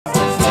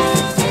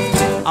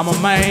I'm a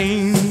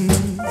man.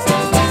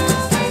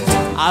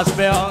 I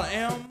spell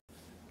M.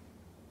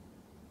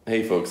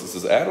 Hey folks, this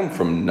is Adam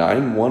from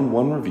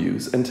 911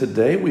 Reviews, and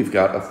today we've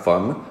got a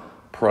fun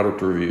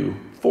product review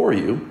for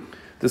you.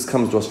 This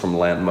comes to us from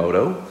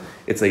Lanmodo.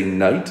 It's a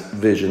night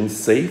vision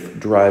safe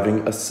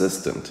driving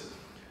assistant.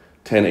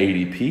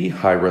 1080p,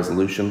 high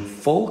resolution,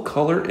 full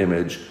color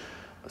image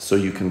so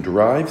you can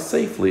drive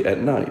safely at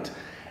night.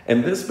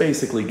 And this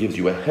basically gives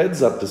you a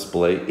heads up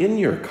display in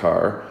your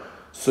car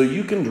so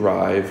you can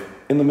drive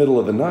in the middle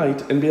of the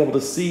night and be able to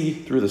see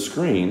through the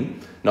screen.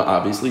 Now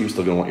obviously you're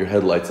still going to want your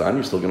headlights on,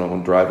 you're still going to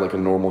want to drive like a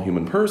normal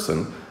human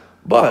person,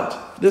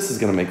 but this is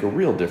going to make a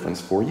real difference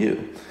for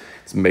you.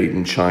 It's made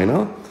in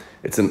China.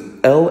 It's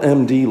an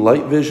LMD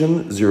Light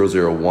Vision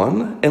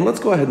 001, and let's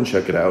go ahead and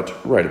check it out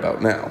right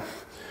about now.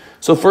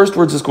 So first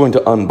we're just going to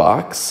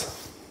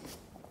unbox.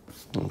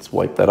 Let's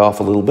wipe that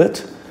off a little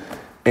bit,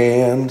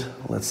 and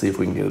let's see if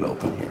we can get it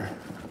open here.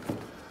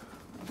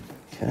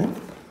 Okay.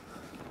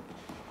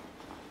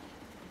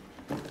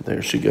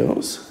 There she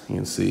goes. You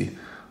can see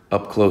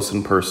up close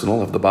and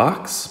personal of the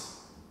box.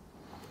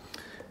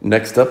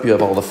 Next up, you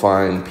have all the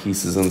fine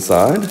pieces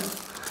inside.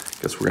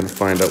 Guess we're going to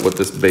find out what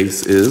this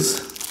base is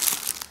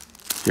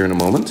here in a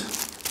moment.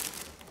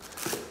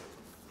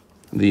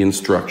 The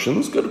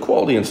instructions, good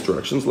quality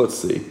instructions. Let's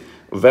see.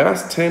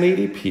 Vast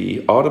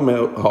 1080p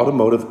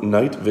automotive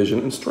night vision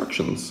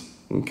instructions.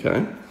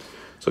 Okay.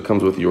 So it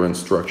comes with your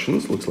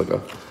instructions. Looks like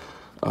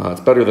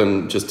it's better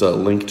than just a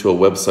link to a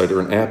website or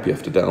an app you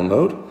have to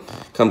download.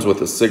 Comes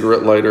with a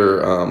cigarette lighter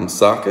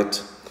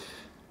socket,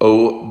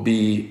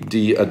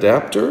 OBD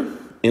adapter,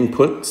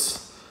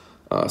 inputs,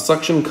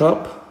 suction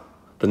cup,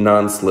 the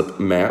non-slip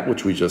mat,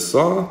 which we just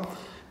saw,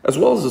 as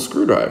well as a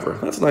screwdriver.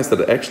 That's nice that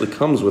it actually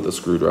comes with a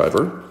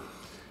screwdriver.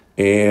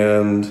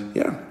 And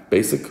yeah,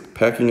 basic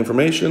packing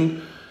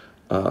information.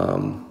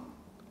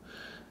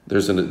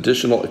 There's an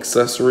additional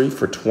accessory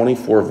for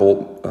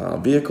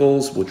 24-volt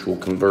vehicles, which will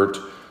convert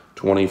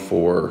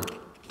 24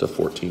 to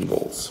 14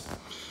 volts.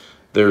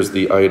 There's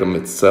the item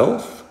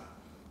itself,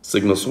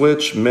 signal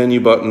switch, menu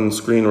button,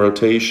 screen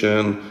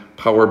rotation,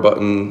 power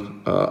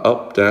button,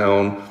 up,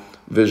 down,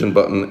 vision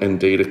button, and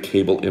data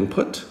cable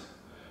input.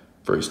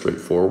 Very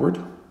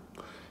straightforward.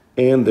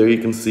 And there you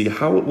can see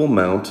how it will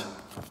mount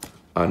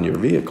on your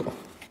vehicle.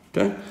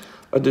 Okay.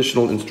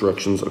 Additional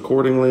instructions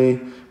accordingly,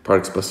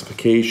 product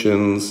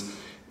specifications.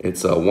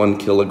 It's a 1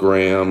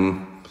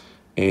 kilogram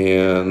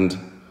and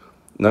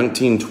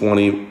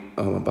 1920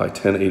 by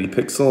 1080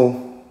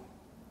 pixel,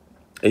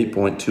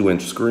 8.2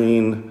 inch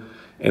screen,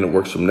 and it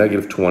works from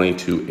 -20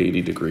 to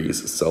 80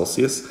 degrees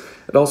Celsius.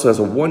 It also has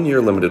a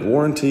 1-year limited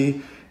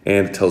warranty,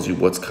 and it tells you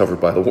what's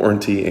covered by the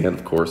warranty and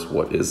of course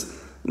what is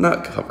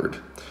not covered.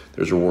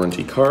 There's your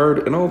warranty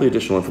card and all the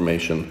additional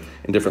information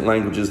in different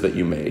languages that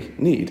you may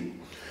need.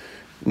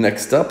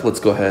 Next up,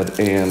 let's go ahead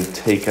and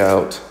take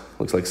out,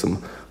 looks like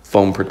some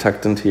foam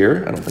protectant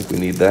here. I don't think we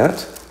need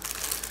that.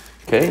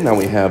 Okay, now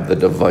we have the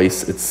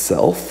device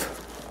itself.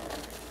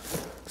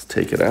 Let's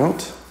take it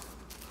out.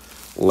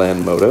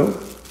 Lanmodo.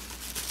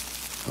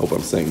 I hope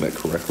I'm saying that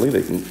correctly.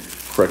 They can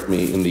correct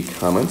me in the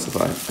comments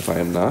if I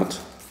am not.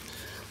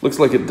 Looks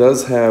like it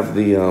does have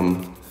the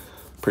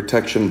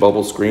protection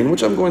bubble screen,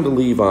 which I'm going to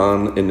leave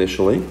on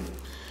initially.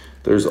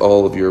 There's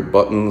all of your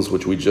buttons,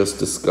 which we just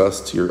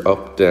discussed, your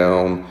up,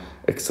 down,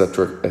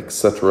 etc.,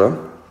 etc.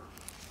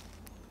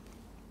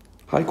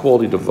 High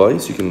quality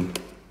device.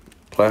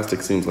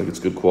 Plastic seems like it's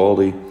good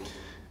quality.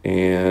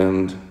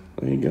 And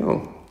there you go.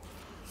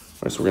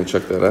 All right, so we're gonna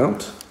check that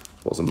out.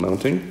 As well as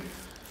mounting.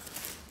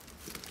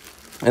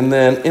 And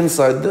then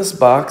inside this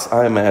box,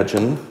 I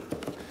imagine,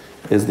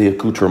 is the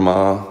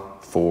accoutrement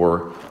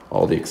for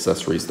all the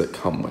accessories that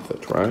come with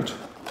it, right?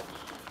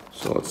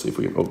 So let's see if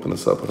we can open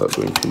this up without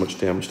doing too much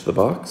damage to the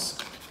box.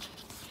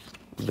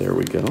 There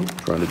we go.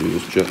 Trying to do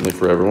this gently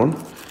for everyone.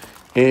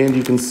 And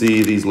you can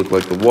see these look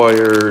like the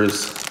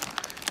wires,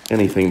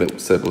 anything that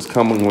said was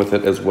coming with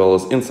it, as well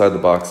as inside the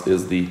box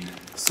is the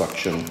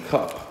suction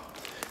cup.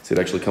 See, it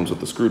actually comes with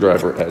the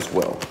screwdriver as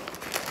well.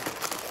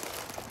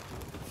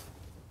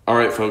 All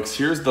right, folks,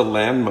 here's the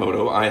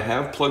Lanmodo. I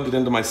have plugged it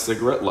into my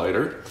cigarette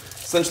lighter.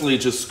 Essentially, it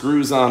just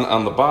screws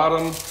on the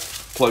bottom,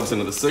 plugs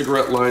into the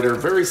cigarette lighter.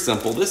 Very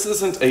simple. This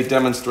isn't a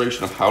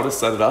demonstration of how to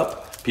set it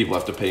up. People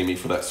have to pay me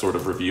for that sort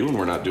of review, and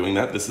we're not doing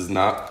that. This is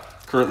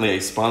not currently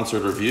a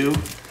sponsored review.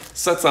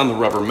 Sets on the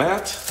rubber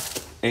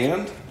mat,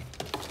 and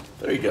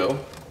there you go.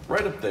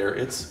 Right up there,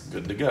 it's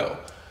good to go.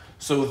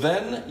 So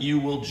then you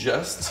will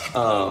just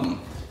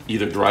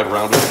either drive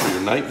around with it for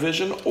your night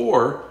vision,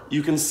 or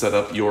you can set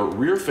up your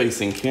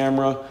rear-facing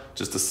camera,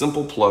 just a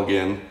simple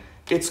plug-in.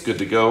 It's good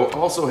to go.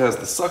 Also has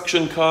the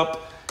suction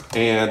cup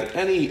and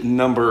any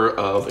number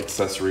of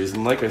accessories.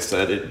 And like I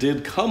said, it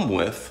did come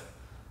with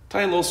a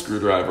tiny little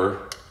screwdriver,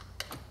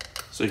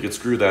 so you could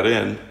screw that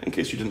in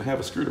case you didn't have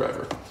a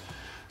screwdriver.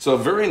 So a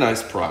very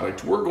nice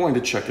product. We're going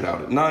to check it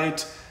out at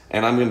night,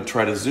 and I'm going to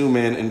try to zoom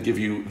in and give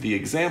you the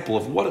example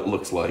of what it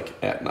looks like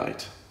at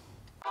night.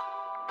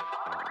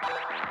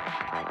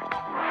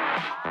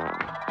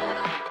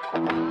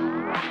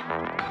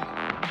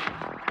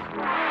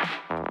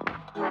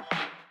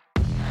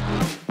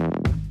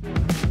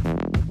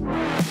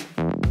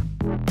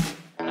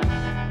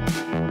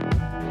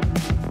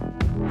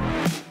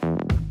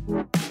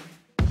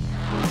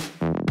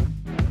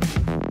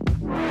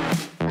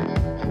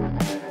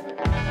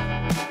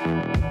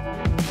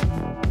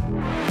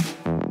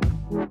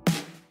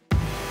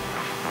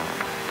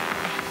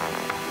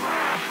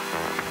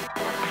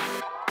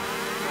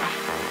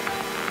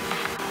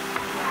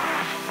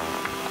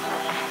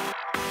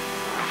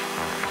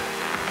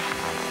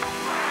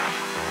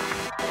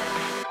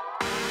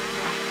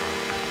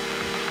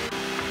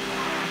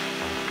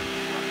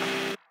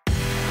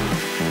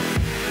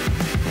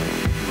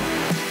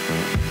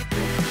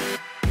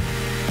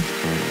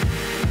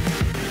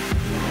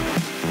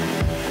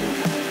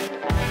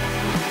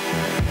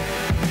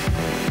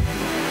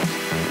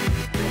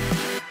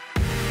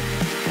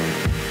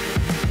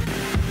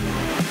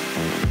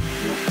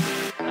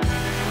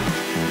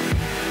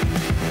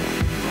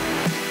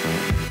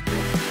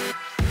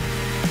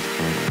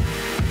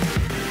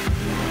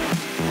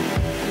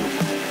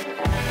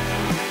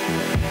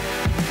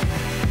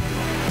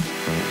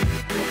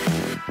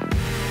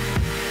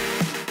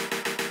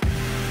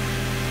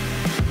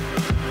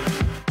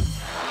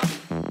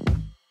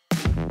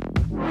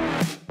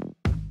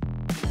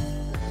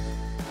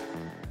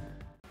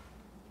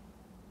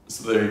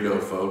 So there you go,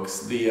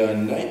 folks. The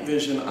night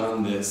vision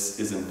on this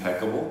is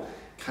impeccable.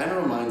 Kind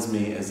of reminds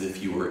me as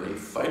if you were a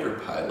fighter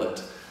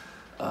pilot,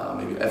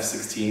 maybe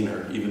F-16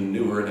 or even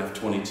newer, an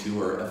F-22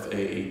 or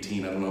FA-18,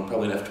 I don't know,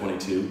 probably an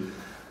F-22.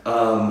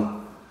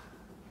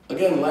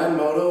 Again,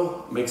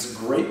 Lanmodo makes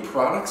great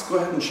products. Go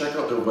ahead and check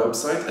out their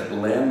website at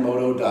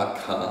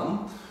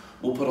lanmodo.com.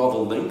 We'll put all the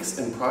links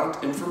and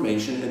product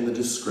information in the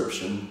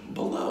description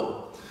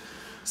below.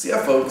 So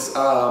yeah, folks,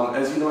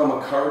 as you know, I'm a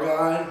car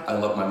guy. I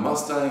love my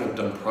Mustang. I've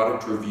done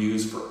product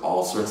reviews for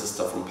all sorts of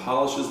stuff, from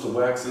polishes to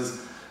waxes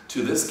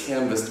to this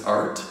canvased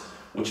art,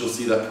 which you'll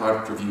see that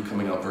product review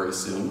coming out very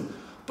soon.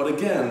 But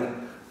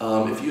again,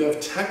 if you have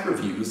tech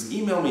reviews,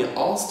 email me at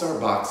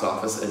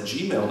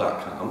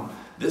allstarboxoffice@gmail.com.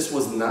 This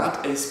was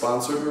not a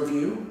sponsored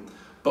review,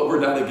 but we're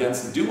not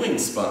against doing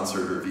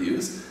sponsored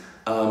reviews.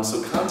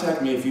 So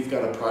contact me if you've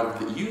got a product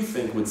that you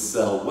think would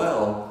sell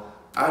well.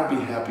 I'd be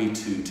happy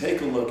to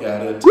take a look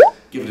at it,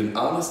 give it an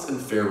honest and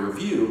fair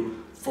review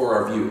for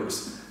our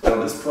viewers.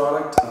 Now this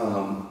product,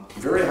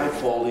 very high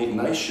quality,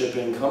 nice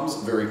shipping, comes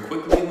very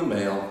quickly in the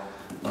mail.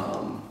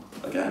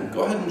 Again,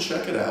 go ahead and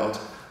check it out.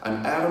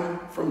 I'm Adam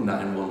from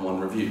 911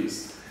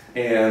 Reviews.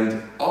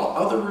 And all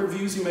other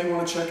reviews you may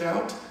want to check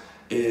out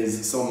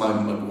is some of my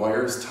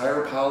Meguiar's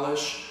tire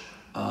polish,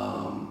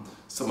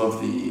 some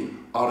of the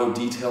auto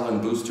detail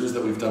and boosters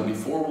that we've done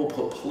before. We'll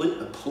put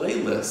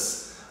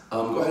playlists.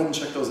 Go ahead and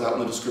check those out in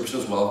the description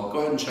as well. Go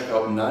ahead and check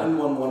out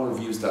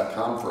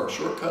 911reviews.com for our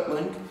shortcut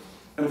link.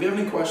 And if you have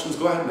any questions,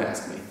 go ahead and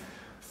ask me.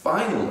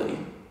 Finally,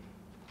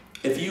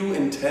 if you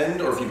intend,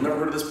 or if you've never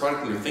heard of this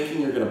product and you're thinking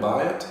you're going to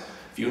buy it,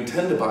 if you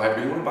intend to buy it,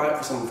 or you want to buy it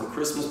for someone for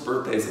Christmas,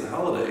 birthdays, and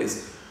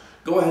holidays,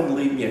 go ahead and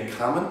leave me a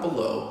comment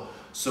below,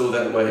 so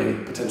that way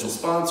potential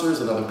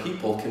sponsors and other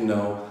people can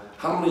know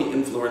how many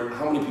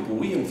people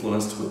we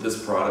influenced with this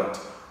product.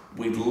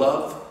 We'd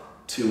love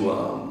to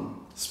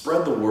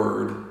spread the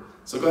word.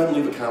 So go ahead and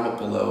leave a comment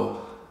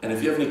below, and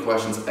if you have any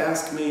questions,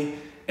 ask me,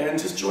 and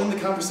just join the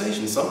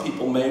conversation. Some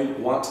people may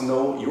want to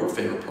know your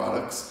favorite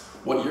products,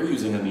 what you're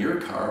using in your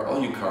car,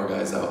 all you car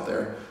guys out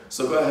there.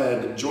 So go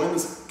ahead, join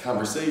this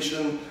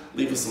conversation,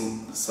 leave us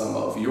some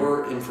of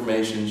your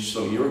information,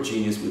 show your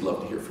genius. We'd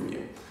love to hear from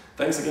you.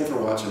 Thanks again for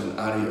watching, and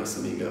adios,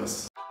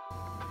 amigos.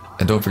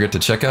 And don't forget to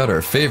check out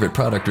our favorite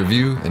product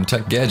review and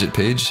tech gadget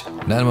page,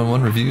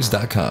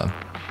 911reviews.com.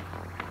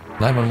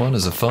 911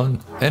 is a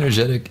fun,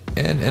 energetic,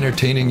 and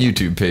entertaining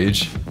YouTube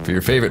page for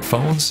your favorite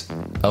phones,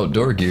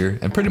 outdoor gear,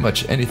 and pretty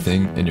much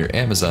anything in your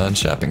Amazon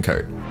shopping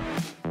cart.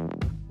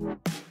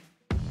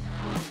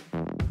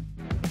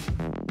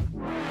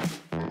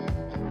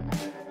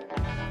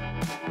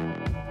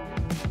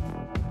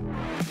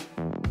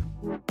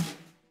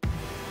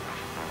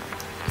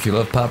 If you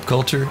love pop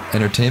culture,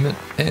 entertainment,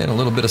 and a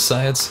little bit of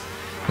science,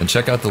 then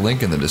check out the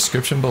link in the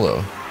description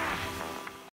below.